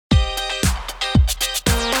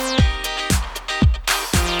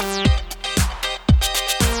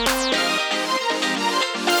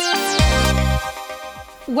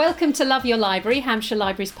Welcome to Love Your Library, Hampshire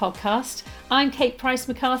Libraries podcast. I'm Kate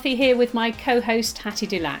Price-McCarthy here with my co-host Hattie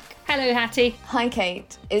Dulac. Hello Hattie. Hi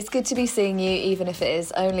Kate, it's good to be seeing you even if it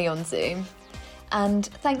is only on Zoom. And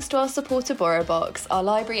thanks to our supporter BorrowBox, our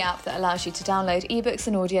library app that allows you to download ebooks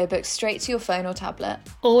and audiobooks straight to your phone or tablet.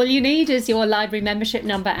 All you need is your library membership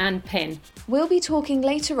number and PIN. We'll be talking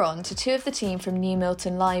later on to two of the team from New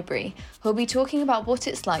Milton Library, who'll be talking about what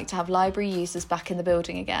it's like to have library users back in the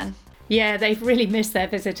building again. Yeah, they've really missed their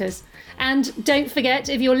visitors. And don't forget,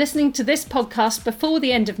 if you're listening to this podcast before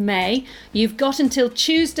the end of May, you've got until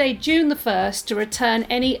Tuesday, June the 1st to return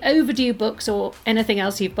any overdue books or anything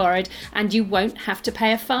else you've borrowed, and you won't have to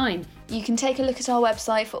pay a fine. You can take a look at our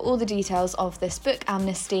website for all the details of this book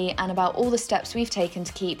amnesty and about all the steps we've taken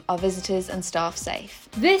to keep our visitors and staff safe.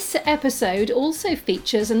 This episode also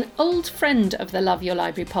features an old friend of the Love Your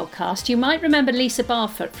Library podcast. You might remember Lisa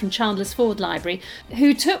Barfoot from Chandler's Ford Library,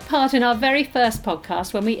 who took part in our very first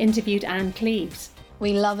podcast when we interviewed Anne Cleves.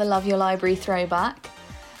 We love a Love Your Library throwback.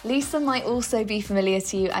 Lisa might also be familiar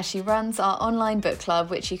to you as she runs our online book club,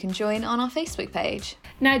 which you can join on our Facebook page.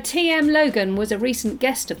 Now, T.M. Logan was a recent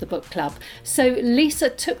guest of the book club, so Lisa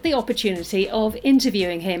took the opportunity of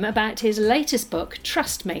interviewing him about his latest book,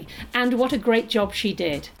 Trust Me, and what a great job she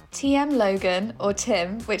did. T.M. Logan, or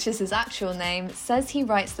Tim, which is his actual name, says he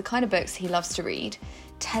writes the kind of books he loves to read,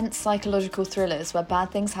 tense psychological thrillers where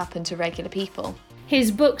bad things happen to regular people.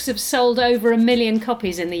 His books have sold over 1 million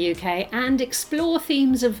copies in the UK and explore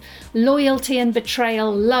themes of loyalty and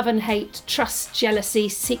betrayal, love and hate, trust, jealousy,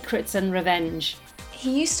 secrets and revenge.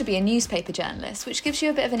 He used to be a newspaper journalist, which gives you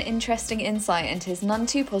a bit of an interesting insight into his none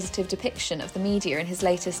too positive depiction of the media in his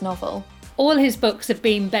latest novel. All his books have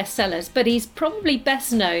been bestsellers, but he's probably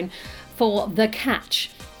best known for The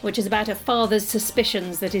Catch, which is about a father's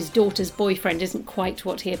suspicions that his daughter's boyfriend isn't quite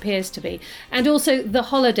what he appears to be, and also The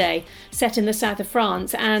Holiday, set in the south of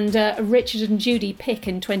France, and Richard and Judy Pick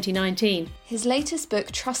in 2019. His latest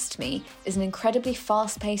book, Trust Me, is an incredibly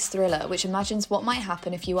fast-paced thriller which imagines what might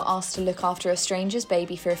happen if you were asked to look after a stranger's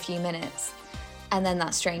baby for a few minutes, and then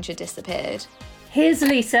that stranger disappeared. Here's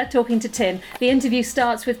Lisa talking to Tim. The interview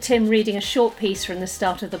starts with Tim reading a short piece from the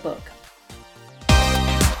start of the book.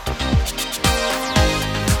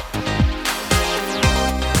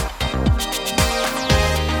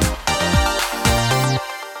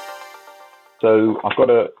 So I've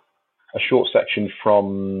got a short section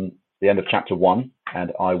from the end of chapter 1,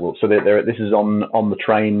 and I will. So this is on the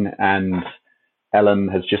train, and Ellen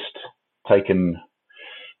has just taken.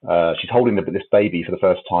 She's holding this baby for the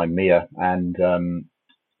first time, Mia, and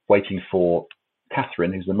waiting for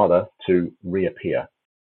Catherine, who's the mother, to reappear.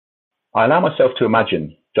 I allow myself to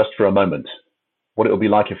imagine, just for a moment, what it would be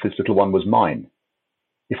like if this little one was mine.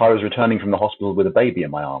 If I was returning from the hospital with a baby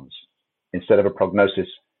in my arms, instead of a prognosis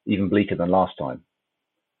even bleaker than last time.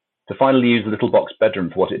 To finally use the little box bedroom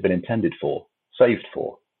for what it had been intended for, saved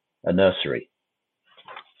for, a nursery.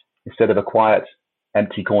 Instead of a quiet,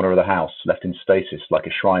 empty corner of the house left in stasis like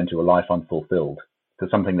a shrine to a life unfulfilled, to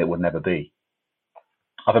something that would never be.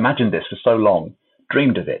 I've imagined this for so long,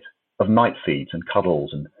 dreamed of it, of night feeds and cuddles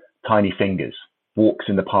and tiny fingers, walks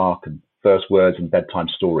in the park and first words and bedtime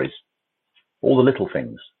stories. All the little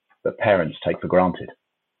things that parents take for granted.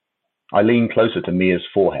 I lean closer to Mia's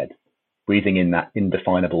forehead, breathing in that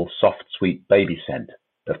indefinable, soft, sweet baby scent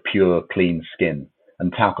of pure, clean skin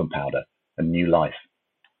and talcum powder and new life,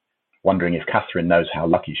 wondering if Catherine knows how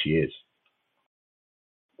lucky she is.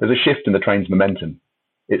 There's a shift in the train's momentum,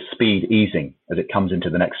 its speed easing as it comes into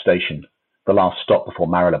the next station, the last stop before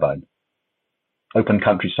Marylebone. Open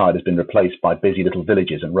countryside has been replaced by busy little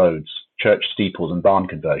villages and roads, church steeples and barn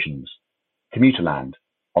conversions, commuter land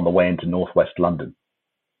on the way into northwest London.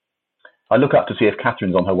 I look up to see if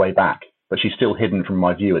Catherine's on her way back, but she's still hidden from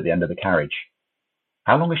my view at the end of the carriage.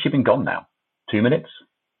 How long has she been gone now? 2 minutes?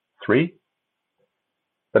 3?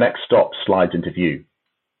 The next stop slides into view.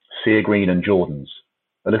 Sear Green and Jordan's,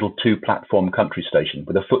 a little 2-platform country station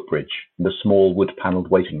with a footbridge and a small wood-panelled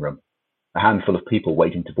waiting room, a handful of people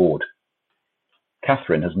waiting to board.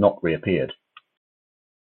 Catherine has not reappeared.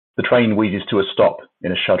 The train wheezes to a stop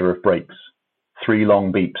in a shudder of brakes. 3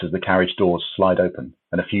 long beeps as the carriage doors slide open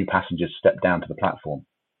and a few passengers step down to the platform.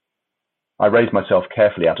 I raise myself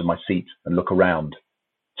carefully out of my seat and look around,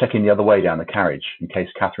 checking the other way down the carriage in case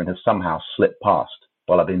Catherine has somehow slipped past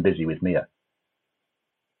while I've been busy with Mia.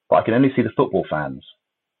 But I can only see the football fans,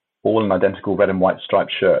 all in identical red and white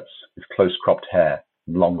striped shirts with close-cropped hair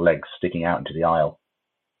and long legs sticking out into the aisle.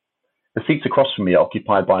 The seats across from me are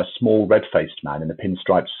occupied by a small red-faced man in a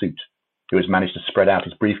pinstriped suit who has managed to spread out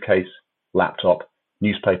his briefcase, laptop,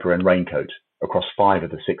 newspaper and raincoat across 5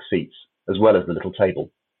 of the 6 seats, as well as the little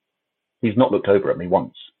table. He's not looked over at me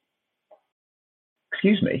once.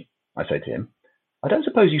 Excuse me, I say to him. I don't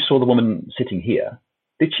suppose you saw the woman sitting here.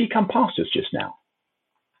 Did she come past us just now?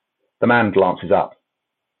 The man glances up,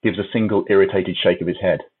 gives a single irritated shake of his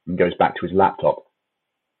head, and goes back to his laptop.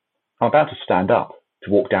 I'm about to stand up, to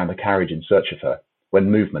walk down the carriage in search of her, when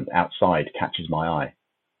movement outside catches my eye.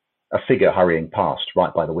 A figure hurrying past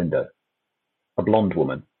right by the window. A blonde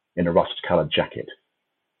woman in a rust-coloured jacket.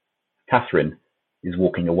 Catherine is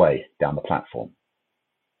walking away down the platform.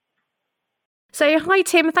 So, hi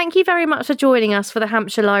Tim, thank you very much for joining us for the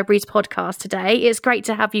Hampshire Libraries podcast today. It's great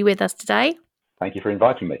to have you with us today. Thank you for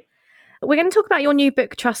inviting me. We're going to talk about your new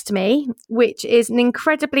book, Trust Me, which is an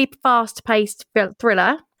incredibly fast-paced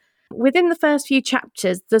thriller. Within the first few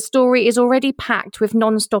chapters, the story is already packed with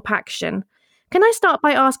non-stop action. Can I start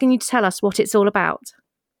by asking you to tell us what it's all about?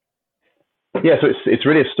 Yeah, so it's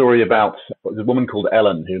really a story about a woman called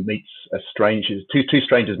Ellen who meets a stranger. Two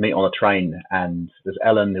strangers meet on a train, and there's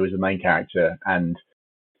Ellen, who is the main character, and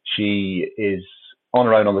she is on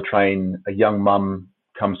her own on the train. A young mum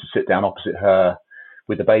comes to sit down opposite her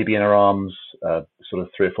with a baby in her arms, sort of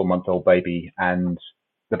 3 or 4 month old baby, and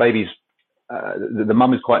the baby's the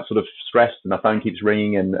mum is quite sort of stressed, and her phone keeps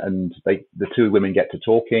ringing, and the two women get to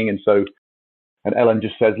talking, and Ellen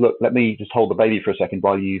just says, look, let me just hold the baby for a second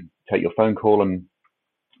while you take your phone call and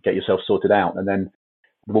get yourself sorted out. And then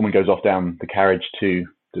the woman goes off down the carriage to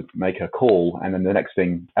make her call. And then the next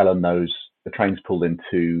thing Ellen knows, the train's pulled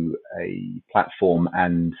into a platform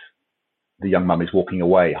and the young mum is walking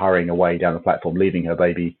away, hurrying away down the platform, leaving her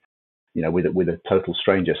baby, with a total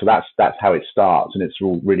stranger. So that's how it starts. And it's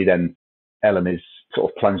really then Ellen is sort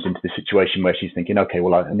of plunged into this situation where she's thinking, okay,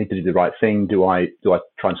 well, I need to do the right thing. Do I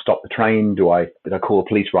try and stop the train? Did I call the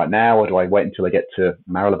police right now, or do I wait until I get to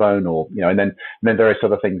Marylebone? Or and then various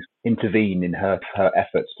other things intervene in her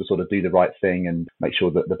efforts to sort of do the right thing and make sure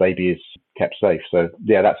that the baby is kept safe. So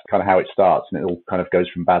yeah, that's kind of how it starts, and it all kind of goes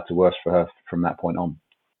from bad to worse for her from that point on.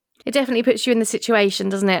 It definitely puts you in the situation,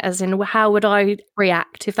 doesn't it? As in, how would I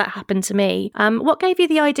react if that happened to me? What gave you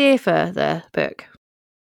the idea for the book?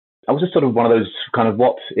 I was just sort of one of those kind of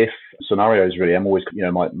what if scenarios, really. I'm always,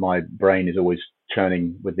 my brain is always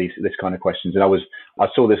churning with this kind of questions. And I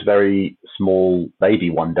saw this very small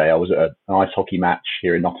baby one day. I was at an ice hockey match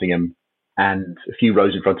here in Nottingham, and a few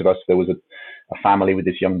rows in front of us, there was a family with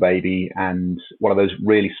this young baby, and one of those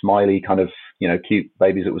really smiley kind of, cute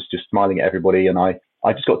babies that was just smiling at everybody. And I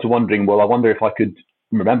just got to wondering, well, I wonder if I could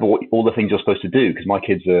remember all the things you're supposed to do, because my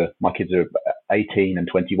kids are 18 and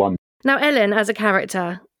 21. Now, Ellen, as a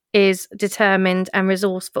character, is determined and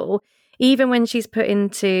resourceful, even when she's put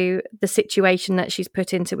into the situation that she's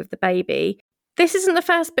put into with the baby. This isn't the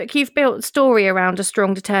first book you've built story around a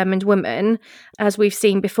strong, determined woman, as we've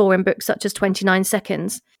seen before in books such as 29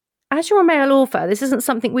 Seconds. As you're a male author, this isn't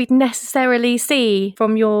something we'd necessarily see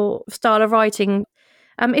from your style of writing.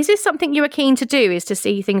 Is this something you are keen to do, is to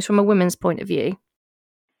see things from a woman's point of view?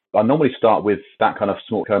 I normally start with that kind of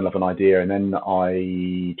small kernel of an idea, and then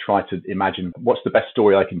I try to imagine what's the best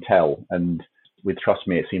story I can tell. And with Trust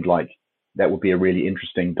Me, it seemed like that would be a really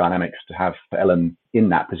interesting dynamics to have Ellen in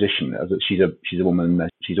that position. As she's a woman,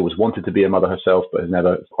 she's always wanted to be a mother herself, but has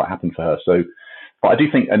never quite happened for her. So, but I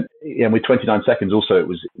do think, and with 29 Seconds also,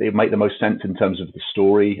 it made the most sense in terms of the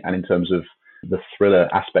story and in terms of the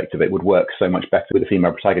thriller aspect of it. Would work so much better with a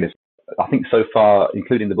female protagonist. I think so far,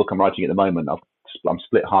 including the book I'm writing at the moment, I'm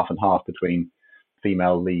split half and half between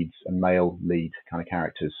female leads and male lead kind of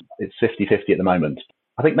characters. It's 50-50 at the moment.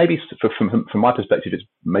 I think maybe from my perspective, it's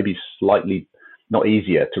maybe slightly not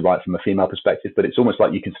easier to write from a female perspective, but it's almost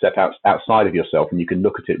like you can step outside of yourself and you can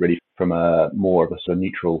look at it really from a more of a sort of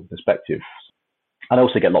neutral perspective. And I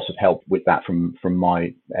also get lots of help with that from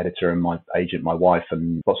my editor and my agent, my wife,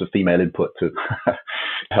 and lots of female input to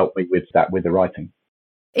help me with the writing.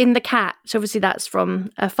 In The Catch, obviously that's from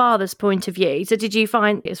a father's point of view. So did you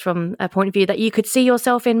find it's from a point of view that you could see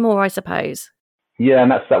yourself in more, I suppose? Yeah,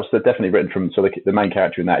 and that was definitely written from, so the main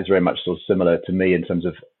character in that is very much sort of similar to me in terms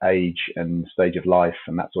of age and stage of life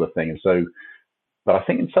and that sort of thing. And so, but I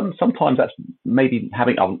think sometimes that's maybe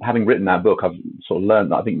having written that book, I've sort of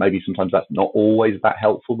learned that I think maybe sometimes that's not always that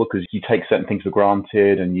helpful, because you take certain things for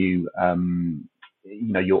granted and you don't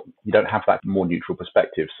have that more neutral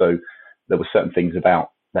perspective. So there were certain things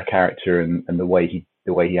about that character and the way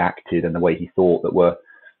he acted and the way he thought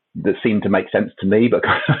that seemed to make sense to me, but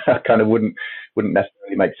kind of wouldn't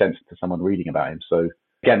necessarily make sense to someone reading about him. So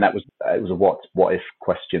again, it was a what if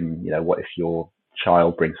question. What if your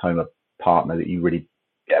child brings home a partner that you really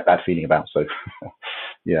get a bad feeling about? So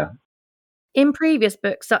yeah. In previous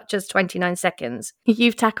books, such as 29 Seconds,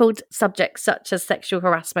 you've tackled subjects such as sexual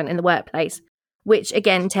harassment in the workplace, which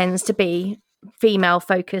again tends to be female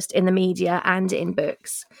focused in the media and in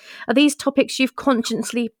books. Are these topics you've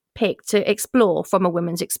consciously picked to explore from a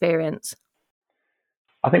woman's experience?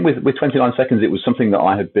 I think with 29 Seconds, it was something that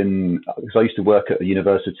I had been, because I used to work at a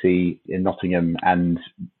university in Nottingham, and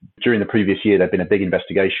during the previous year, there'd been a big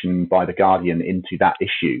investigation by The Guardian into that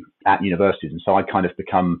issue at universities. And so I'd kind of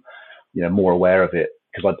become, more aware of it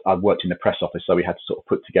because I'd worked in the press office. So we had to sort of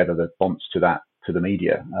put together the response to that, to the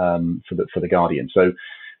media, for the Guardian. So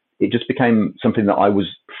it just became something that I was,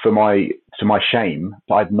 to my shame,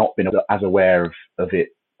 I'd not been as aware of it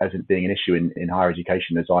as it being an issue in higher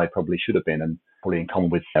education as I probably should have been. And probably in common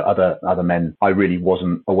with other men, I really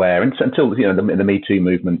wasn't aware until the Me Too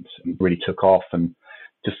movement really took off, and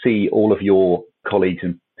to see all of your colleagues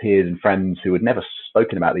and peers and friends who had never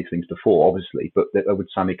spoken about these things before, obviously, but they would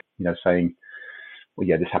suddenly, saying, "Well,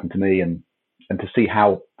 yeah, this happened to me," and to see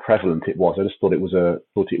how prevalent it was, I just thought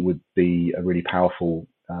it would be a really powerful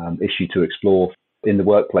issue to explore in the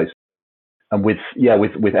workplace. And with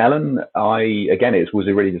Ellen, it was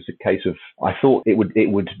really just a case of, I thought it would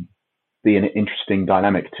be an interesting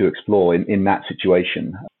dynamic to explore in that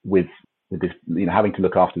situation with this, having to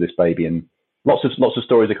look after this baby, and lots of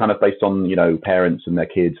stories are kind of based on, parents and their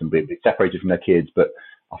kids and being separated from their kids. But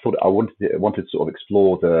I thought I wanted to sort of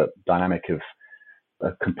explore the dynamic of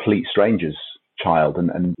a complete stranger's child,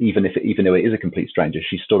 and even though it is a complete stranger,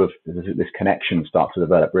 she's sort of, this connection starts to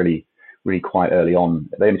develop really quite early on.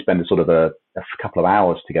 They only spend a couple of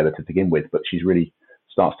hours together to begin with, but she's really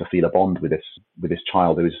starts to feel a bond with this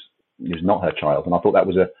child who's not her child. And I thought that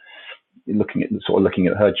was looking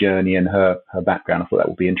at her journey and her background. I thought that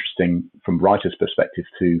would be interesting from writer's perspective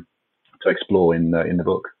to explore in the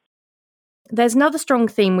book. There's another strong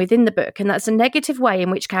theme within the book, and that's a negative way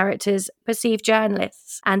in which characters perceive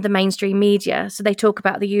journalists and the mainstream media. So they talk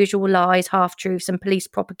about the usual lies, half-truths, and police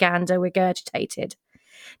propaganda regurgitated.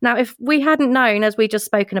 Now, if we hadn't known, as we just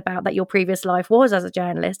spoken about, that your previous life was as a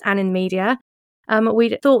journalist and in media,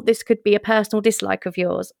 we thought this could be a personal dislike of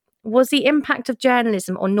yours. Was the impact of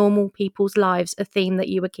journalism on normal people's lives a theme that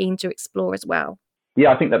you were keen to explore as well?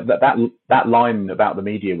 Yeah, I think that line about the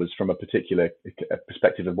media was from a particular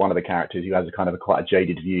perspective of one of the characters who has quite a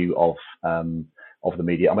jaded view of the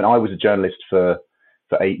media. I mean, I was a journalist for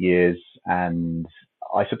 8 years, and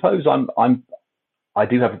I suppose I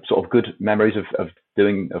do have sort of good memories of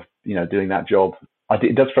doing that job.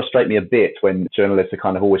 It does frustrate me a bit when journalists are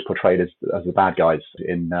kind of always portrayed as the bad guys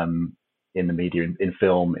in the media, in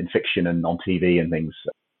film, in fiction, and on TV and things.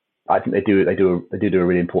 I think they do a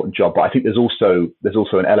really important job, but I think there's also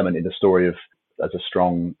an element in the story of as a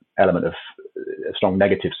strong element of a strong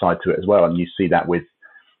negative side to it as well. And you see that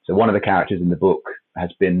so one of the characters in the book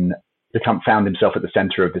has found himself at the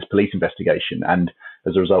center of this police investigation, and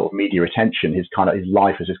as a result of media attention, his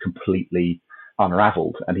life has just completely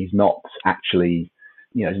unraveled, and he's not actually,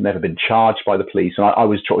 he's never been charged by the police. And I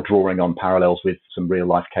was drawing on parallels with some real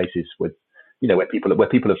life cases with, where people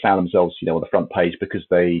have found themselves, on the front page because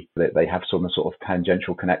they have some sort of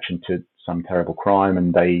tangential connection to some terrible crime,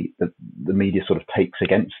 and the media sort of takes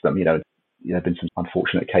against them. There have been some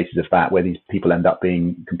unfortunate cases of that where these people end up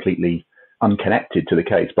being completely unconnected to the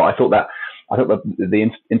case. But I thought that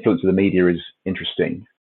the influence of the media is interesting.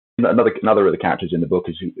 Another of the characters in the book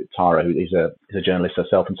is Tara, who is a journalist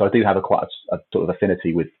herself, and so I do have quite a sort of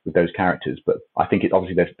affinity with those characters. But I think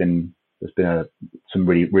obviously there's been some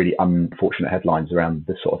really, really unfortunate headlines around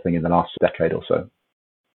this sort of thing in the last decade or so.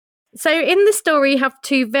 So in the story, you have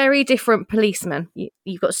two very different policemen.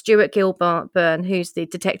 You've got Stuart Gilburn, who's the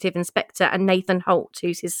detective inspector, and Nathan Holt,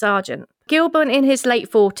 who's his sergeant. Gilburn, in his late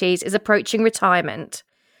 40s, is approaching retirement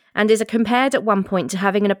and is compared at one point to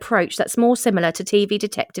having an approach that's more similar to TV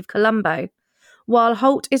detective Columbo, while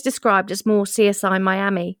Holt is described as more CSI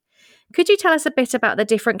Miami. Could you tell us a bit about the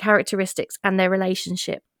different characteristics and their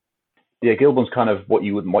relationship? Yeah, Gilburn's kind of what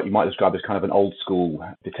you might describe as kind of an old school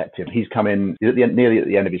detective. He's come in nearly at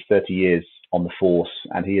the end of his 30 years on the force,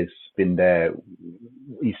 and he has been there.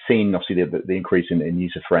 He's seen obviously the increase in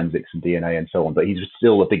use of forensics and DNA and so on, but he's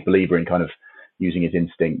still a big believer in kind of using his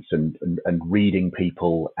instincts and reading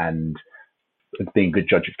people and being a good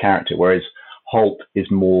judge of character. Whereas Holt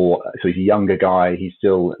is more, so he's a younger guy. He's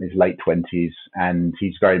still in his late 20s, and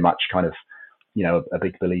he's very much kind of, a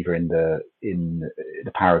big believer in the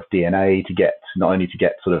power of DNA not only to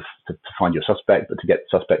get sort of to find your suspect, but to get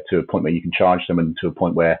the suspect to a point where you can charge them and to a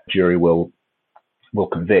point where jury will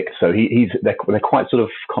convict. So they're quite sort of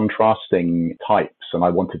contrasting types, and I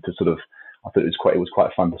thought it was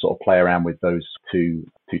quite fun to sort of play around with those two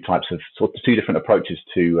types of sort of two different approaches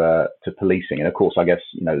to policing. And of course, I guess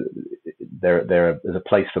there's a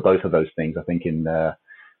place for both of those things. I think in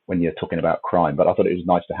when you're talking about crime. But I thought it was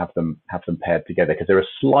nice to have them paired together, because they're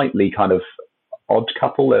a slightly kind of odd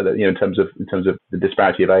couple, in terms of the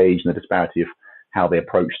disparity of age and the disparity of how they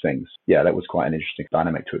approach things. Yeah, that was quite an interesting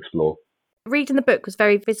dynamic to explore. Reading the book was a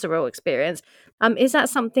very visceral experience. Is that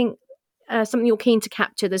something you're keen to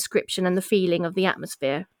capture, the description and the feeling of the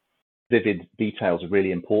atmosphere? Vivid details are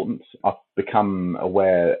really important. I've become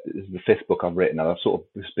aware, this is the fifth book I've written, and I've sort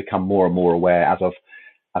of become more and more aware as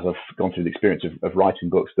I've gone through the experience of writing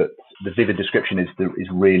books, that the vivid description is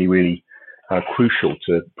really, really crucial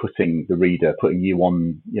to putting you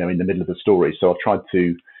on, in the middle of the story. So I've tried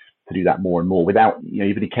to do that more and more without,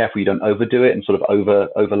 you be careful you don't overdo it and sort of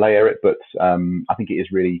overlayer it. But I think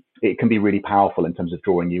it can be really powerful in terms of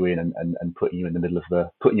drawing you in and putting you in the middle of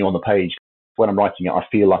putting you on the page. When I'm writing it, I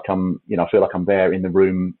feel like I'm there in the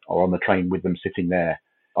room or on the train with them sitting there.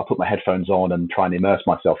 I'll put my headphones on and try and immerse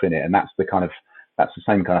myself in it. And that's the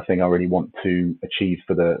same kind of thing I really want to achieve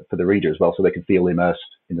for the reader as well, so they can feel immersed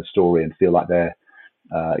in the story and feel like they're,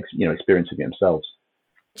 experiencing it themselves.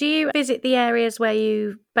 Do you visit the areas where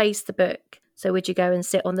you base the book? So would you go and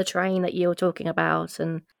sit on the train that you're talking about?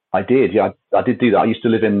 And I did, yeah, I did do that. I used to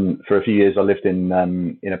live for a few years, I lived in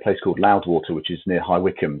a place called Loudwater, which is near High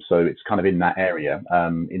Wycombe. So it's kind of in that area,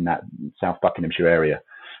 in that South Buckinghamshire area.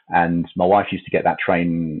 And my wife used to get that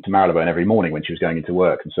train to Marylebone every morning when she was going into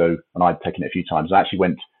work. And I'd taken it a few times. I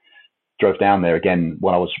actually drove down there again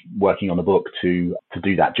when I was working on the book to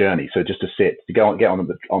do that journey. So just to get on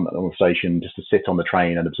the station, just to sit on the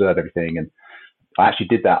train and observe everything. And I actually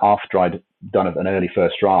did that after I'd done an early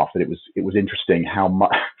first draft. That it was interesting how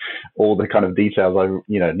much all the kind of details I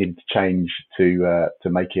needed to change to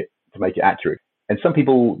make it accurate. And some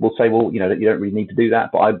people will say, well, that you don't really need to do that,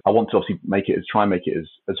 but I want to obviously try and make it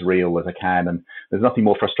as real as I can. And there's nothing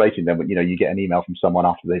more frustrating than when you get an email from someone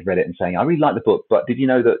after they've read it and saying, I really like the book, but did you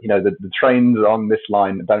know that the trains on this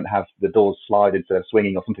line don't have the doors slide instead of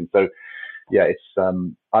swinging or something? So yeah,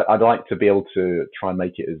 it's I'd like to be able to try and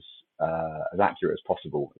make it as accurate as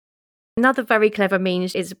possible. Another very clever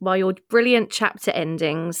means is by your brilliant chapter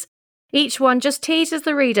endings. Each one just teases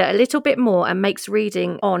the reader a little bit more and makes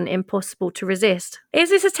reading on impossible to resist. Is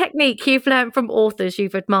this a technique you've learned from authors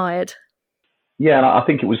you've admired? Yeah, and I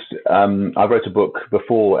think it was, I wrote a book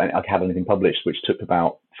before I had anything published, which took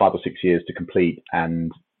about 5 or 6 years to complete,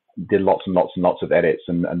 and did lots and lots and lots of edits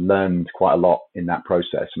and learned quite a lot in that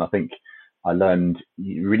process. And I think I learned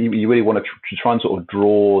you really want to try and sort of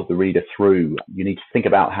draw the reader through. You need to think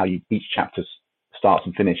about how each chapter starts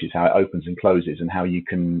and finishes, how it opens and closes, and how you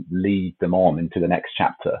can lead them on into the next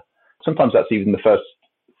chapter. Sometimes that's even the first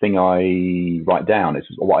thing I write down, is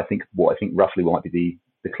what I think roughly might be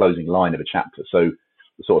the closing line of a chapter. So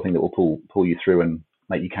the sort of thing that will pull you through and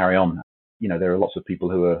make you carry on. There are lots of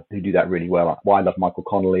people who do that really well. I love Michael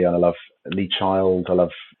Connolly, and I love Lee Child, I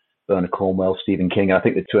love Bernard Cornwell, Stephen King. And I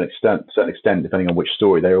think that to a certain extent, depending on which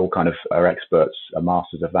story, they all kind of are experts, are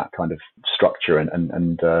masters of that kind of structure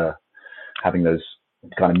and having those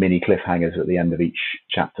kind of mini cliffhangers at the end of each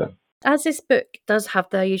chapter. As this book does have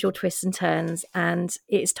the usual twists and turns, and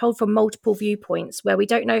it's told from multiple viewpoints where we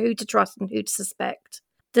don't know who to trust and who to suspect,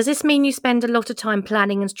 does this mean you spend a lot of time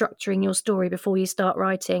planning and structuring your story before you start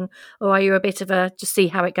writing, or are you a bit of a just see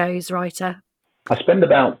how it goes writer? I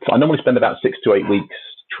normally spend about 6 to 8 weeks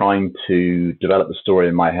trying to develop the story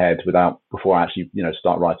in my head before I actually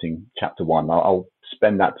start writing chapter 1. I'll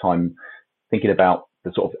spend that time thinking about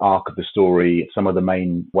the sort of arc of the story, some of the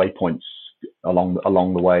main waypoints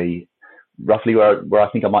along the way, roughly where I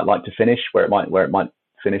think I might like to finish, where it might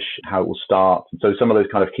finish, how it will start. And so some of those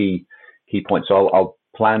kind of key points. So I'll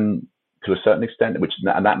plan to a certain extent,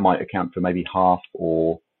 and that might account for maybe half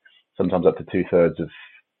or sometimes up to 2/3 of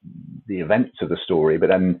the events of the story. But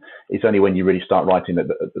then it's only when you really start writing that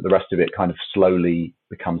the rest of it kind of slowly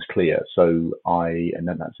becomes clear. So and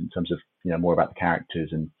then that's in terms of more about the characters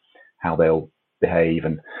and how they'll behave.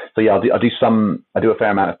 And so yeah, I do a fair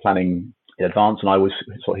amount of planning in advance, and I always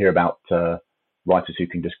sort of hear about writers who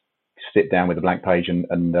can just sit down with a blank page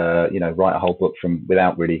and write a whole book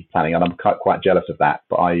without really planning, and I'm quite jealous of that.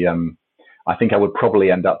 But I think I would probably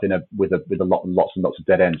end up with lots and lots of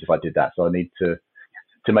dead ends if I did that. So I need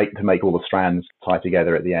to make all the strands tie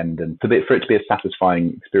together at the end, and for it to be a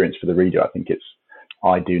satisfying experience for the reader, I think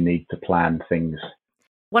I do need to plan things.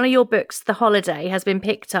 One of your books, The Holiday, has been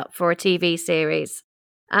picked up for a TV series.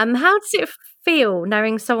 How does it feel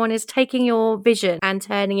knowing someone is taking your vision and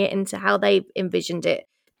turning it into how they envisioned it?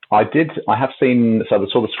 I have seen, so I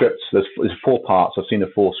saw the scripts. There's 4 parts. I've seen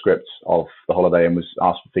the 4 scripts of The Holiday and was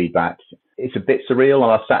asked for feedback. it's a bit surreal.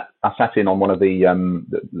 And I sat in on one of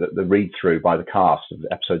the read through by the cast of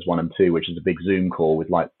episodes 1 and 2, which is a big Zoom call with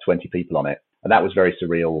like 20 people on it, and that was very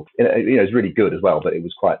surreal. It's really good as well, but it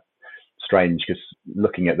was quite strange because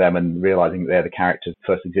looking at them and realizing that they're the characters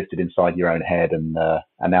first existed inside your own head, and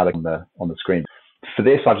now they're on the screen. For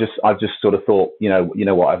this, I've just sort of thought, you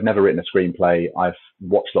know what, I've never written a screenplay. I've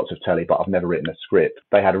watched lots of telly, but I've never written a script.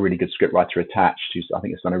 They had a really good scriptwriter attached who I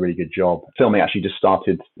think has done a really good job. Filming actually just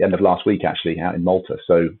started the end of last week, actually, out in Malta.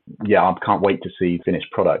 So yeah, I can't wait to see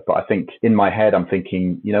finished product. But I think in my head, I'm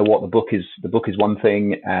thinking, you know what, the book is one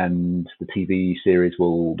thing, and the TV series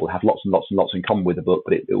will have lots and lots and lots in common with the book,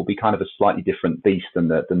 but it will be kind of a slightly different beast than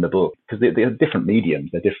the book, because they're different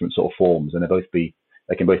mediums, they're different sort of forms, and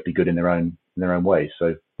they can both be good in their own way.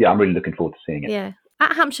 So yeah, I'm really looking forward to seeing it. Yeah.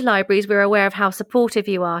 At Hampshire Libraries, we're aware of how supportive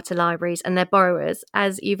you are to libraries and their borrowers,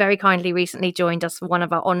 as you very kindly recently joined us for one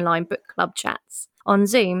of our online book club chats on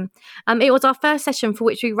Zoom. It was our first session for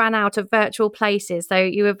which we ran out of virtual places, so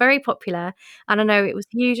you were very popular, and I know it was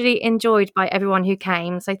hugely enjoyed by everyone who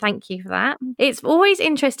came, so thank you for that. It's always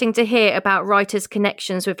interesting to hear about writers'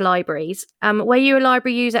 connections with libraries. Were you a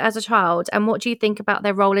library user as a child, and what do you think about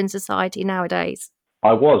their role in society nowadays?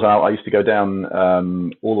 I used to go down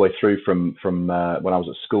all the way through from when I was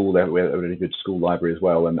at school. We had a really good school library as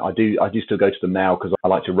well, and I do still go to them now because I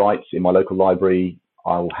like to write in my local library.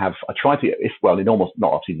 I try to, not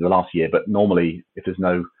obviously the last year, but normally if there's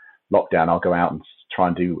no lockdown, I'll go out and try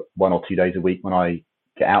and do 1 or 2 days a week when I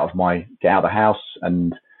get out of the house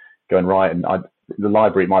and go and write. And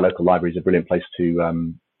my local library is a brilliant place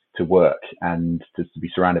to work, and to be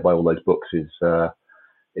surrounded by all those books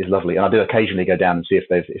is lovely. And I do occasionally go down and see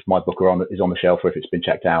if my book is on the shelf, or if it's been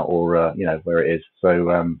checked out, or where it is.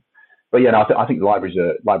 So, but yeah, no, I think the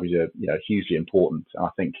libraries are hugely important. And I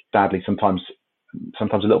think sadly sometimes a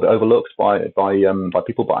little bit overlooked by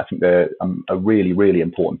people, but I think they're a really, really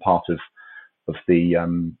important part of the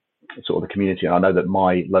sort of the community. And I know that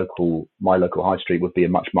my local high street would be a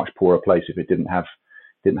much, much poorer place if it didn't have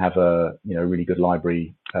a really good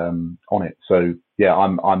library on it. So yeah,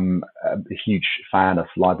 I'm a huge fan of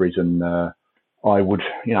libraries, and I'd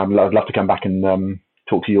love to come back and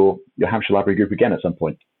talk to your Hampshire Library group again at some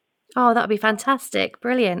point. Oh, that would be fantastic.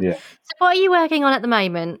 Brilliant. Yeah. So what are you working on at the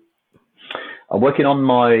moment? I'm working on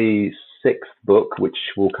my 6th book, which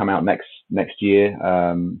will come out next year,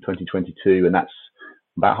 2022, and that's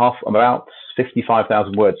I'm about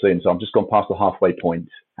 55,000 words in, so I'm just gone past the halfway point,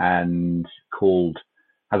 and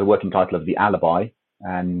has a working title of The Alibi,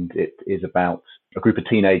 and it is about a group of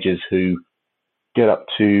teenagers who go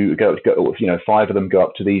 5 of them go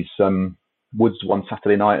up to these woods one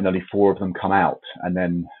Saturday night, and only 4 of them come out, and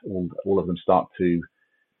then all of them start to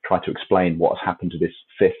try to explain what has happened to this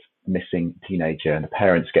 5th missing teenager, and the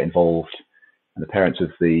parents get involved, and the parents of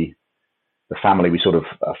the family we sort of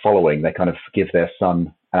are following, they kind of give their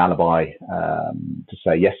son an alibi to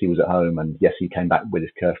say yes, he was at home, and yes, he came back with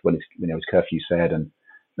his his curfew said, and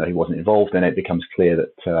no, he wasn't involved. And it becomes clear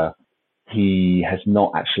that he has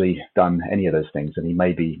not actually done any of those things, and he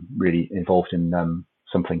may be really involved in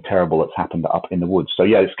something terrible that's happened up in the woods. So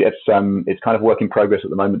yeah, it's kind of work in progress at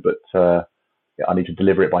the moment, but I need to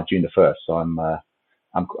deliver it by June 1st. So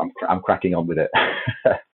I'm cracking on with it.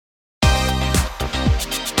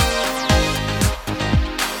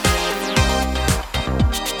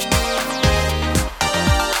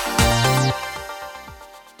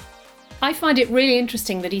 I find it really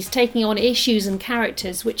interesting that he's taking on issues and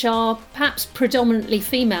characters which are perhaps predominantly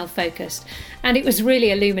female focused, and it was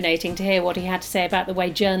really illuminating to hear what he had to say about the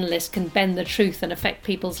way journalists can bend the truth and affect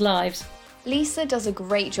people's lives. Lisa does a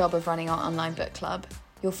great job of running our online book club.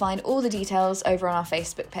 You'll find all the details over on our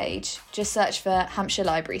Facebook page. Just search for Hampshire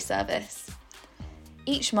Library Service.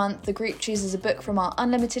 Each month, the group chooses a book from our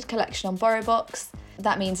unlimited collection on BorrowBox.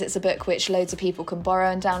 That means it's a book which loads of people can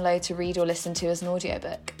borrow and download to read or listen to as an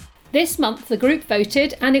audiobook. This month, the group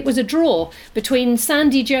voted, and it was a draw between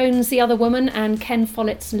Sandy Jones' The Other Woman and Ken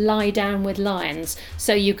Follett's Lie Down with Lions.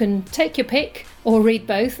 So you can take your pick or read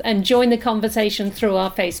both and join the conversation through our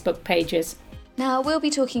Facebook pages. Now, we'll be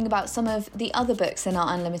talking about some of the other books in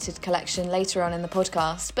our unlimited collection later on in the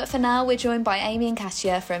podcast, but for now, we're joined by Amy and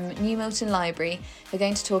Katia from New Milton Library, who are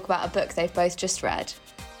going to talk about a book they've both just read.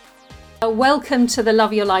 Welcome to the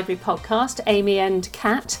Love Your Library podcast, Amy and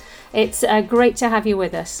Kat. It's great to have you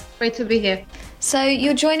with us. Great to be here. So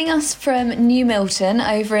you're joining us from New Milton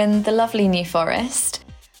over in the lovely New Forest.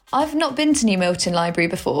 I've not been to New Milton Library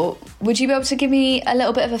before. Would you be able to give me a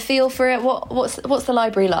little bit of a feel for it? What's the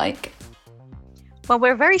library like? Well,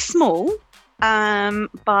 we're very small.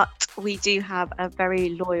 but we do have a very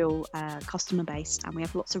loyal customer base, and we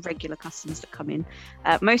have lots of regular customers that come in.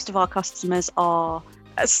 Most of our customers are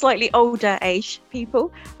slightly older age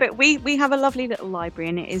people, but we have a lovely little library,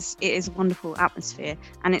 and it is a wonderful atmosphere,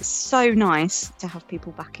 and it's so nice to have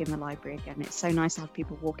people back in the library again. It's so nice to have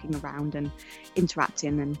people walking around and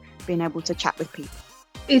interacting and being able to chat with people.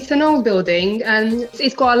 It's an old building and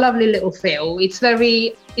it's got a lovely little feel. It's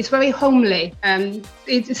very homely and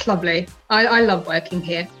it's lovely. I love working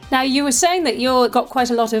here. Now, you were saying that you've got quite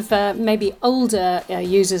a lot of maybe older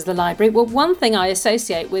users of the library. Well, one thing I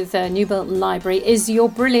associate with New Bilton Library is your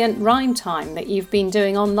brilliant rhyme time that you've been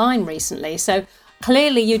doing online recently. So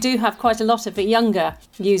clearly you do have quite a lot of the younger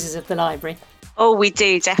users of the library. Oh, we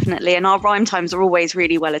do, definitely. And our rhyme times are always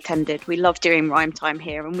really well attended. We love doing rhyme time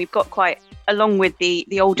here. And we've got quite, along with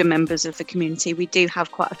the older members of the community, we do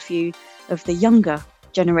have quite a few of the younger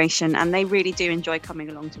generation, and they really do enjoy coming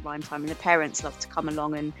along to rhyme time, and the parents love to come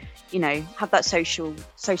along and, you know, have that social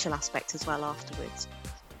aspect as well afterwards.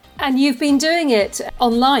 And you've been doing it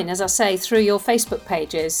online, as I say, through your Facebook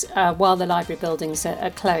pages while the library buildings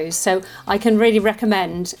are closed. So I can really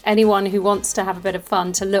recommend anyone who wants to have a bit of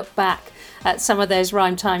fun to look back at some of those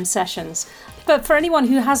rhyme time sessions. But for anyone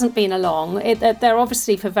who hasn't been along, they're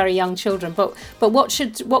obviously for very young children. But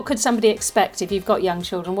what could somebody expect if you've got young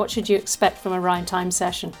children? What should you expect from a rhyme time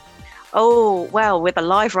session? Oh, well, with a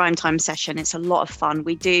live rhyme time session, it's a lot of fun.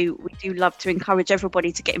 We do love to encourage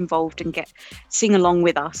everybody to get involved and sing along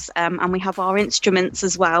with us. And we have our instruments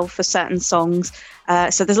as well for certain songs.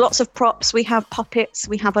 So there's lots of props. We have puppets.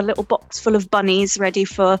 We have a little box full of bunnies ready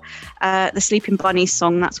for the Sleeping Bunnies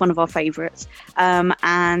song. That's one of our favourites.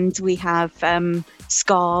 And we have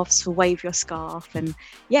scarves for Wave Your Scarf. And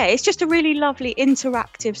yeah, it's just a really lovely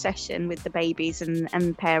interactive session with the babies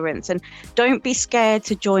and parents. And don't be scared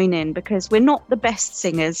to join in, because we're not the best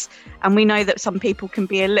singers, and we know that some people can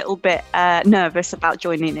be a little bit nervous about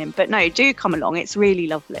joining in, but no, do come along. It's really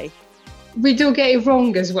lovely. We do get it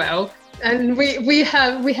wrong as well, and we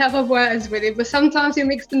have our words with it, but sometimes you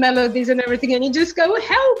mix the melodies and everything and you just go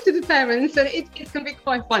help to the parents, and it can be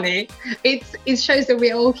quite funny. It shows that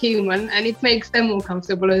we're all human, and it makes them more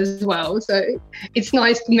comfortable as well, so it's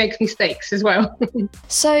nice to make mistakes as well.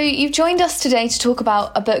 So you've joined us today to talk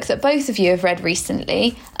about a book that both of you have read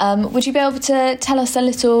recently. Would you be able to tell us a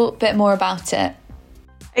little bit more about it?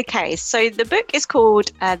 Okay, so the book is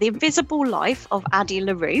called The Invisible Life of Addie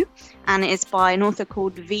LaRue, and it's by an author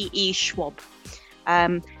called V.E. Schwab.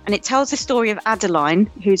 And it tells the story of Adeline,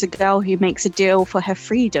 who's a girl who makes a deal for her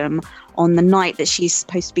freedom on the night that she's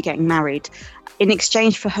supposed to be getting married, in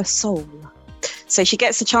exchange for her soul. So she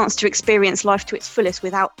gets a chance to experience life to its fullest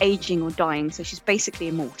without aging or dying, so she's basically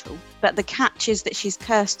immortal. But the catch is that she's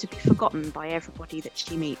cursed to be forgotten by everybody that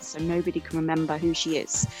she meets, so nobody can remember who she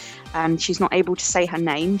is. And she's not able to say her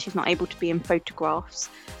name, she's not able to be in photographs.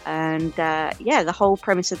 And the whole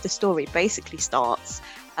premise of the story basically starts.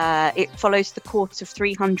 It follows the course of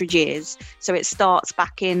 300 years. So it starts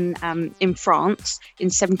back in France in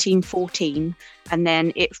 1714, and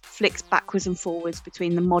then it flicks backwards and forwards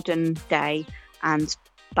between the modern day and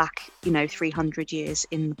back, 300 years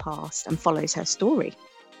in the past, and follows her story.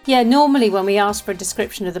 Yeah, normally when we ask for a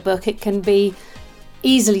description of the book, it can be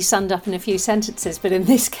easily summed up in a few sentences, but in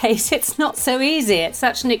this case it's not so easy. It's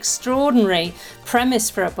such an extraordinary premise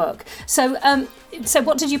for a book. So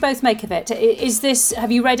what did you both make of it?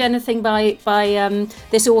 Have you read anything by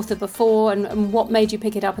this author before, and what made you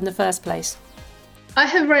pick it up in the first place? I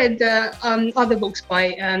have read other books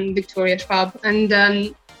by Victoria Schwab,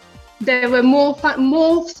 and there were more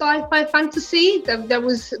sci-fi fantasy. There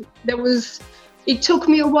was. It took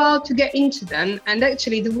me a while to get into them, and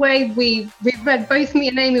actually the way we read, both me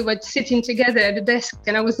and Amy were sitting together at the desk,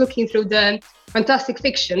 and I was looking through the fantastic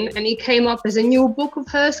fiction, and it came up as a new book of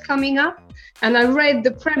hers coming up, and I read the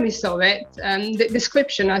premise of it and the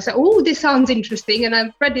description. I said, oh, this sounds interesting, and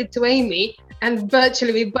I read it to Amy, and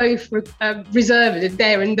virtually we both reserved it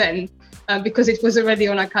there and then because it was already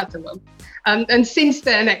on our catalogue. And since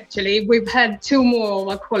then, actually, we've had two more of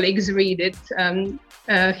our colleagues read it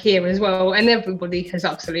here as well, and everybody has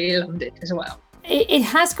absolutely loved it as well. It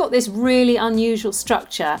has got this really unusual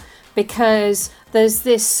structure, because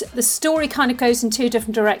the story kind of goes in two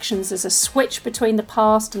different directions. There's a switch between the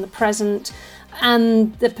past and the present,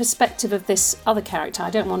 and the perspective of this other character. I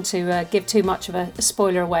don't want to give too much of a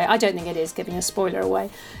spoiler away. I don't think it is giving a spoiler away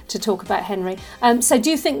to talk about Henry. So do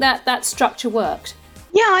you think that structure worked?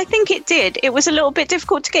 Yeah, I think it did. It was a little bit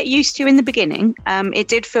difficult to get used to in the beginning. It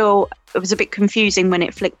did feel it was a bit confusing when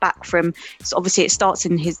it flicked back from. So obviously, it starts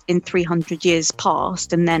in 300 years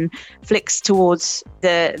past, and then flicks towards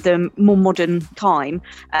the more modern time.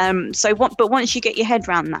 But once you get your head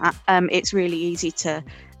around that, it's really easy to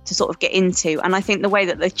sort of get into. And I think the way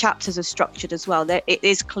that the chapters are structured as well, it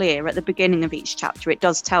is clear at the beginning of each chapter. It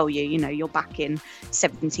does tell you, you're back in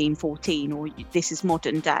 1714 or this is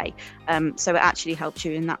modern day. So it actually helps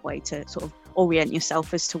you in that way to sort of orient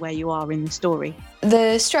yourself as to where you are in the story.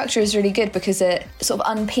 The structure is really good because it sort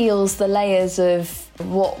of unpeels the layers of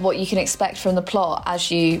what you can expect from the plot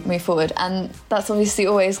as you move forward. And that's obviously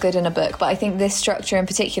always good in a book. But I think this structure in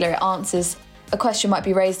particular, it answers a question might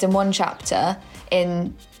be raised in one chapter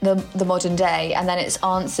in the modern day, and then it's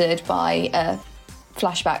answered by a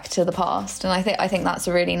flashback to the past. And I think that's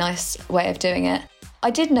a really nice way of doing it. I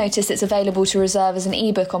did notice it's available to reserve as an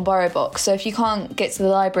ebook on BorrowBox, so if you can't get to the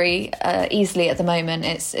library easily at the moment,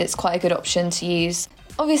 it's quite a good option to use.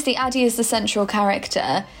 Obviously, Addie is the central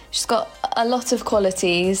character. She's got a lot of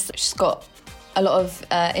qualities. She's got a lot of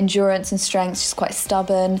endurance and strength. She's quite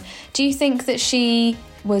stubborn. Do you think that she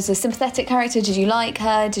was a sympathetic character? Did you like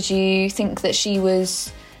her? Did you think that she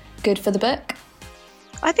was good for the book?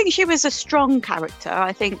 I think she was a strong character.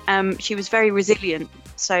 I think she was very resilient.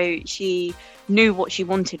 So she knew what she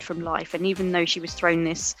wanted from life. And even though she was thrown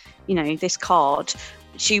this card,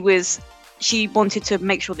 she wanted to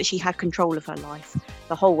make sure that she had control of her life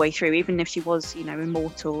the whole way through, even if she was,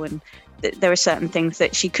 immortal and there were certain things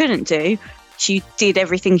that she couldn't do. She did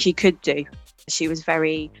everything she could do. She was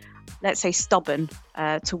very, let's say, stubborn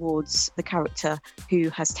towards the character who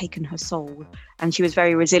has taken her soul, and she was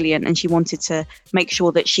very resilient, and she wanted to make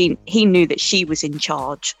sure that he knew that she was in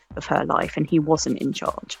charge of her life and he wasn't in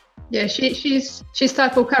charge. Yeah, she's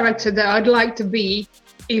type of character that I'd like to be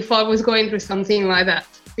if I was going through something like that,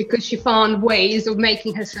 because she found ways of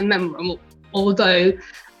making herself memorable, although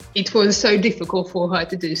it was so difficult for her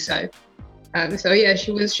to do so. So yeah,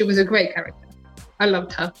 she was a great character. I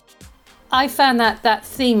loved her. I found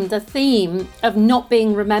the theme of not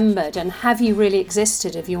being remembered, and have you really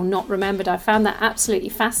existed if you're not remembered? I found that absolutely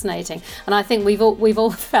fascinating, and I think we've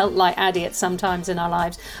all felt like Addie at some times in our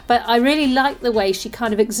lives. But I really liked the way she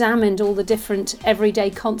kind of examined all the different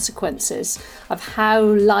everyday consequences of how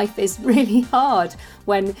life is really hard.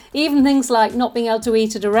 When even things like not being able to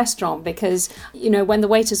eat at a restaurant because, when the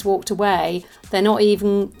waiters walked away, they're not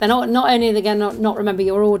only are they going to not remember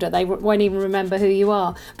your order, they won't even remember who you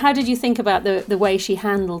are. How did you think about the way she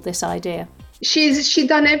handled this idea? She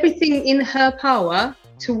done everything in her power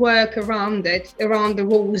to work around the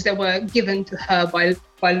rules that were given to her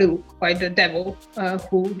by Luke, by the devil,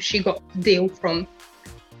 who she got the deal from.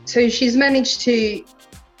 So she's managed to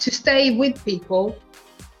stay with people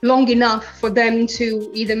long enough for them to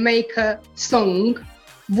either make a song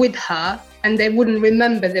with her, and they wouldn't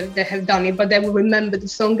remember that they have done it, but they would remember the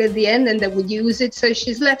song at the end and they would use it. So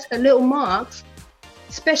she's left her little marks,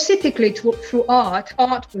 specifically through art.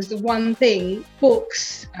 Art was the one thing,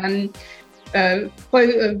 books, not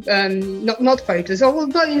photos,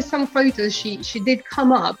 although in some photos she did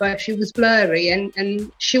come up, but she was blurry,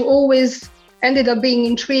 and she always ended up being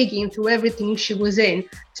intriguing through everything she was in.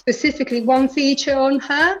 Specifically, one feature on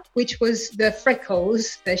her, which was the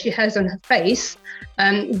freckles that she has on her face,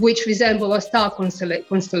 which resemble a star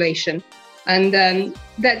constellation. And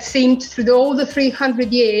that seemed through all the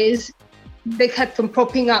 300 years, they kept on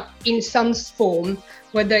popping up in some form,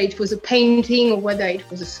 whether it was a painting or whether it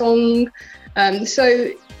was a song.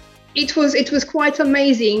 So it was quite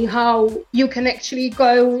amazing how you can actually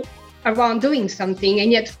go around doing something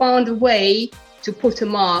and yet found a way to put a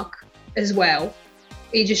mark as well.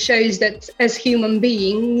 It just shows that as human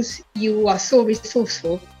beings, you are so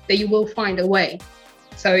resourceful that you will find a way.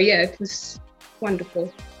 So yeah, it was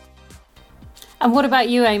wonderful. And what about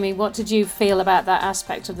you, Amy? What did you feel about that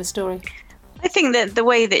aspect of the story? I think that the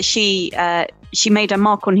way that she made a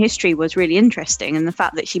mark on history was really interesting, and the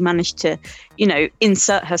fact that she managed to,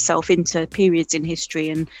 insert herself into periods in history,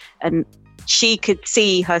 and she could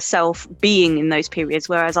see herself being in those periods,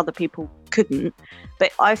 whereas other people couldn't.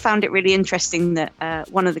 But I found it really interesting that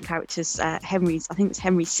one of the characters, Henry's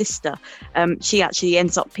sister, she actually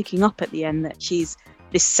ends up picking up at the end that she's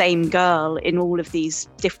this same girl in all of these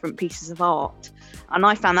different pieces of art. And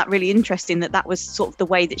I found that really interesting, that was sort of the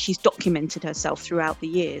way that she's documented herself throughout the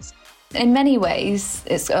years. In many ways,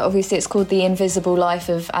 it's called The Invisible Life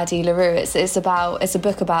of Addie LaRue. It's a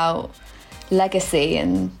book about legacy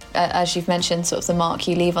and, as you've mentioned, sort of the mark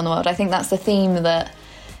you leave on the world. I think that's the theme that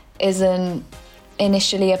isn't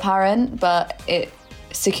initially apparent, but it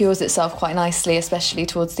secures itself quite nicely, especially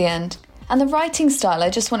towards the end. And the writing style, I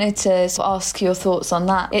just wanted to sort of ask your thoughts on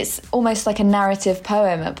that. It's almost like a narrative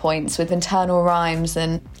poem at points with internal rhymes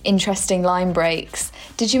and interesting line breaks.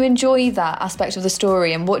 Did you enjoy that aspect of the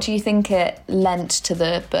story, and what do you think it lent to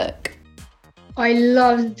the book? I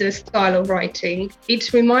loved the style of writing.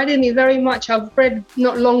 It reminded me very much, I've read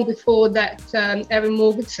not long before that Erin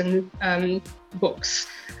Morgenson books,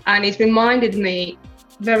 and it reminded me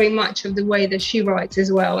very much of the way that she writes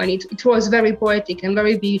as well. And it was very poetic and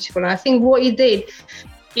very beautiful. I think what it did,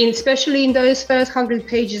 especially in those first 100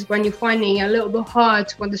 pages when you're finding it a little bit hard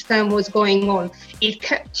to understand what's going on, it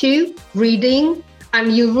kept you reading,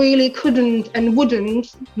 and you really couldn't and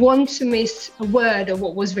wouldn't want to miss a word of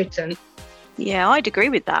what was written. Yeah, I'd agree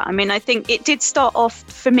with that. I mean, I think it did start off,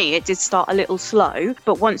 for me, it did start a little slow,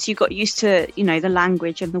 but once you got used to, the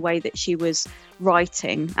language and the way that she was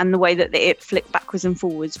writing and the way that it flicked backwards and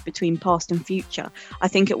forwards between past and future, I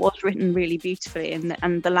think it was written really beautifully,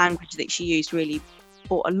 and the language that she used really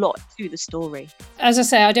brought a lot to the story. As I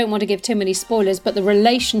say, I don't want to give too many spoilers, but the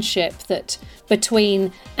relationship that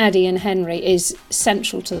between Addie and Henry is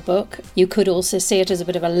central to the book. You could also see it as a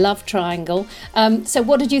bit of a love triangle. So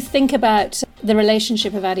what did you think about the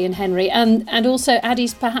relationship of Addie and Henry, and also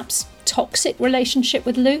Addie's perhaps toxic relationship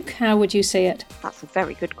with Luke? How would you see it? That's a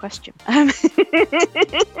very good question.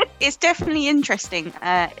 It's definitely interesting.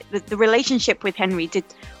 The relationship with Henry did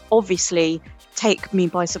obviously take me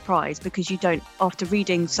by surprise, because you don't, after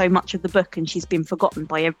reading so much of the book and she's been forgotten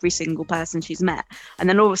by every single person she's met, and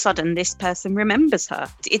then all of a sudden this person remembers her.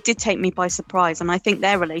 It did take me by surprise, and I think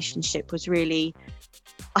their relationship was really,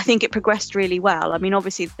 I think it progressed really well. I mean,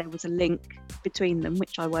 obviously there was a link between them,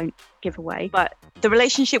 which I won't give away, but the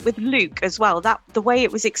relationship with Luke as well, that the way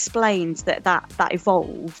it was explained that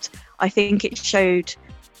evolved, I think it showed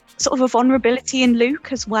sort of a vulnerability in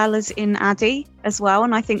Luke as well as in Addie as well,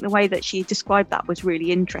 and I think the way that she described that was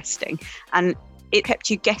really interesting, and it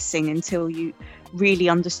kept you guessing until you really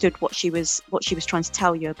understood what she was trying to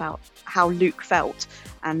tell you about how Luke felt,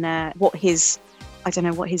 and what his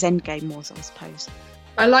end game was, I suppose.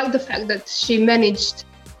 I like the fact that she managed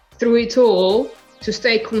through it all to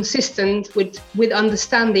stay consistent with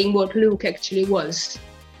understanding what Luke actually was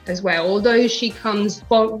as well, although she comes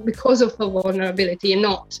because of her vulnerability and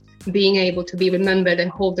not being able to be remembered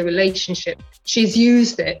and hold the relationship. She's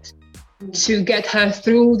used it to get her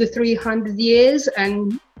through the 300 years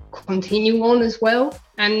and continue on as well.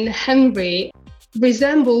 And Henry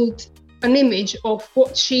resembled an image of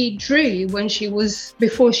what she drew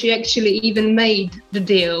before she actually even made the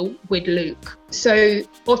deal with Luke. So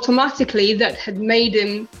automatically that had made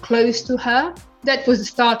him close to her. That was the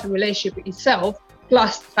start of the relationship itself,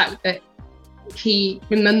 plus the fact that he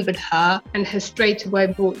remembered her and has straight away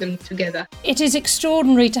brought them together. It is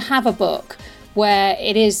extraordinary to have a book where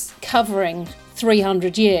it is covering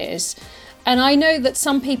 300 years. And I know that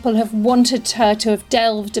some people have wanted her to have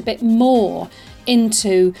delved a bit more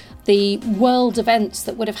into the world events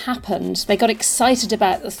that would have happened. They got excited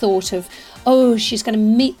about the thought of, oh, she's going to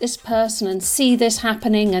meet this person and see this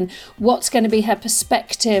happening, and what's going to be her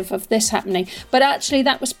perspective of this happening. But actually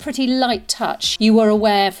that was pretty light touch. You were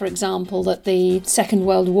aware, for example, that the Second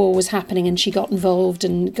World War was happening and she got involved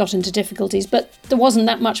and got into difficulties, but there wasn't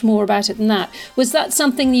that much more about it than that. Was that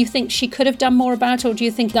something you think she could have done more about, or do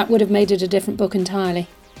you think that would have made it a different book entirely?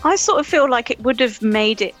 I sort of feel like it would have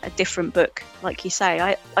made it a different book, like you say.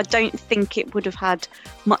 I don't think it would have had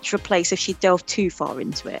much of a place if she delved too far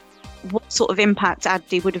into it. What sort of impact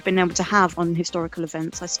Addie would have been able to have on historical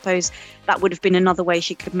events? I suppose that would have been another way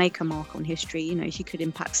she could make a mark on history. She could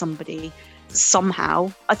impact somebody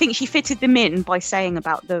somehow. I think she fitted them in by saying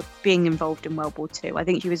about the being involved in World War II. I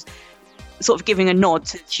think she was sort of giving a nod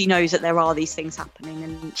to, she knows that there are these things happening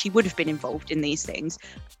and she would have been involved in these things.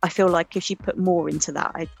 I feel like if she put more into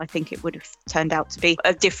that, I think it would have turned out to be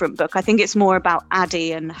a different book. I think it's more about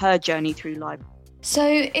Addie and her journey through life. So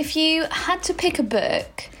if you had to pick a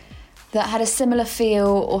book that had a similar feel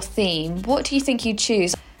or theme, what do you think you'd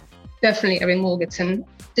choose? Definitely Erin Morgenson.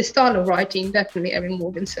 The style of writing, definitely Erin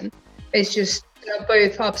Morgenson. It's just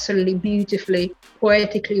both absolutely beautifully,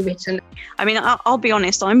 poetically written. I mean, I'll be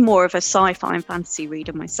honest, I'm more of a sci-fi and fantasy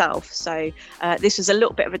reader myself, so this was a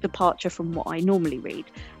little bit of a departure from what I normally read.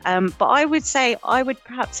 But I would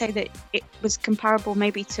perhaps say that it was comparable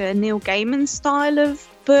maybe to a Neil Gaiman style of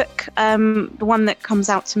book. The one that comes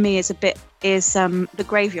out to me is the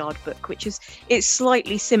Graveyard Book, which it's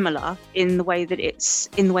slightly similar in the way that it's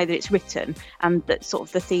written, and that sort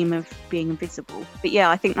of the theme of being invisible. But yeah,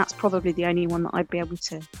 I think that's probably the only one that I'd be able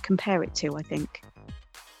to compare it to, I think.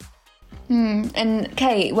 And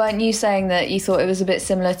Kate, weren't you saying that you thought it was a bit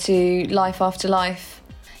similar to Life After Life?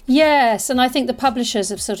 Yes, and I think the publishers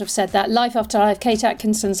have sort of said that. Life After Life, Kate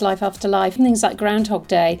Atkinson's Life After Life, and things like Groundhog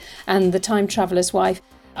Day and The Time Traveller's Wife.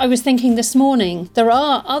 I was thinking this morning, there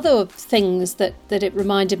are other things that it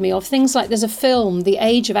reminded me of. Things like there's a film, The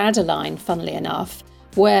Age of Adeline, funnily enough,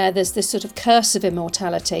 where there's this sort of curse of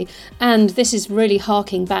immortality. And this is really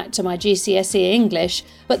harking back to my GCSE English,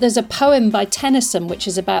 but there's a poem by Tennyson which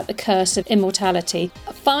is about the curse of immortality.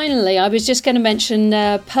 Finally, I was just going to mention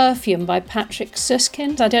Perfume by Patrick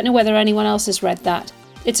Süskind. I don't know whether anyone else has read that.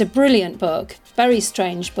 It's a brilliant book, very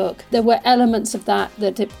strange book. There were elements of that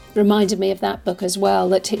it reminded me of that book as well,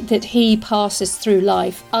 that he passes through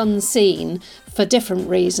life unseen for different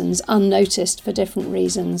reasons, unnoticed for different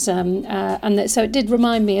reasons. So it did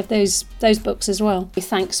remind me of those books as well.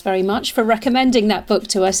 Thanks very much for recommending that book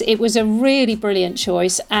to us. It was a really brilliant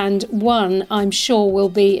choice, and one I'm sure will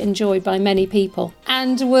be enjoyed by many people.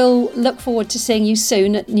 And we'll look forward to seeing you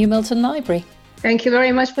soon at New Milton Library. Thank you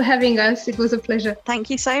very much for having us. It was a pleasure. Thank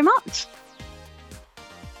you so much.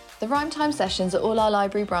 The Rhyme Time sessions at all our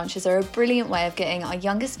library branches are a brilliant way of getting our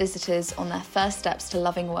youngest visitors on their first steps to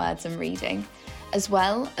loving words and reading, as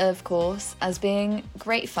well, of course, as being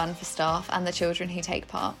great fun for staff and the children who take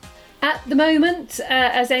part. At the moment,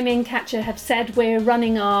 as Amy and Katja have said, we're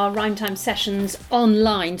running our Rhyme Time sessions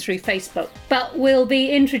online through Facebook, but we'll be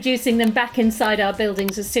introducing them back inside our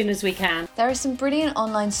buildings as soon as we can. There are some brilliant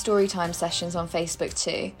online storytime sessions on Facebook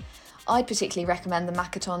too. I'd particularly recommend the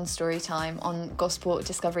Makaton Storytime on Gosport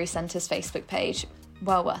Discovery Centre's Facebook page.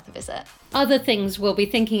 Well worth a visit. Other things we'll be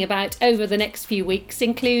thinking about over the next few weeks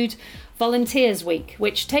include Volunteers Week,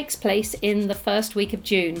 which takes place in the first week of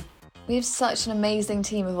June. We have such an amazing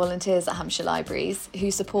team of volunteers at Hampshire Libraries who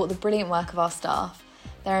support the brilliant work of our staff.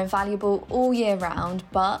 They're invaluable all year round,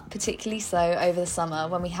 but particularly so over the summer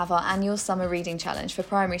when we have our annual Summer Reading Challenge for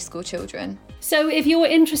primary school children. So if you're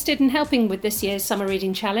interested in helping with this year's Summer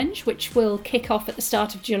Reading Challenge, which will kick off at the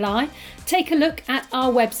start of July, take a look at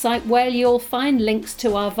our website where you'll find links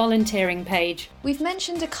to our volunteering page. We've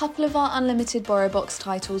mentioned a couple of our unlimited Borrow Box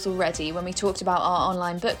titles already when we talked about our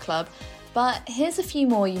online book club, but here's a few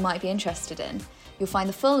more you might be interested in. You'll find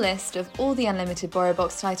the full list of all the unlimited Borrow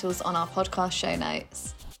Box titles on our podcast show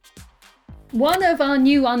notes. One of our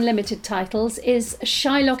new unlimited titles is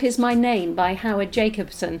Shylock is My Name by Howard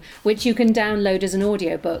Jacobson, which you can download as an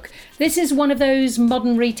audiobook. This is one of those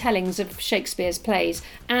modern retellings of Shakespeare's plays.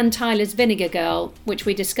 Anne Tyler's Vinegar Girl, which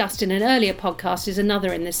we discussed in an earlier podcast, is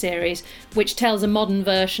another in the series, which tells a modern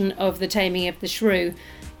version of The Taming of the Shrew.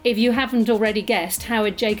 If you haven't already guessed,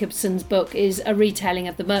 Howard Jacobson's book is a retelling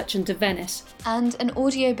of The Merchant of Venice. And an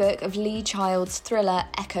audiobook of Lee Child's thriller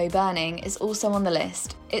Echo Burning is also on the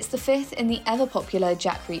list. It's the fifth in the ever-popular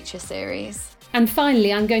Jack Reacher series. And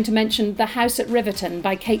finally, I'm going to mention The House at Riverton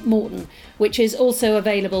by Kate Morton, which is also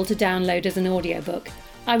available to download as an audiobook.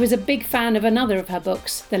 I was a big fan of another of her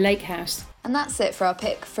books, The Lake House. And that's it for our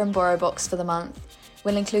pick from Borrow Box for the month.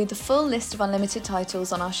 We'll include the full list of unlimited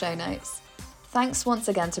titles on our show notes. Thanks once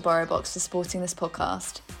again to Borrow Box for supporting this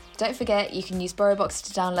podcast. Don't forget you can use Borrow Box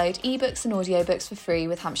to download ebooks and audiobooks for free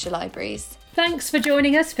with Hampshire Libraries. Thanks for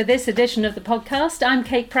joining us for this edition of the podcast. I'm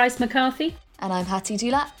Kate Price-McCarthy. And I'm Hattie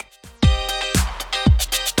Dulac.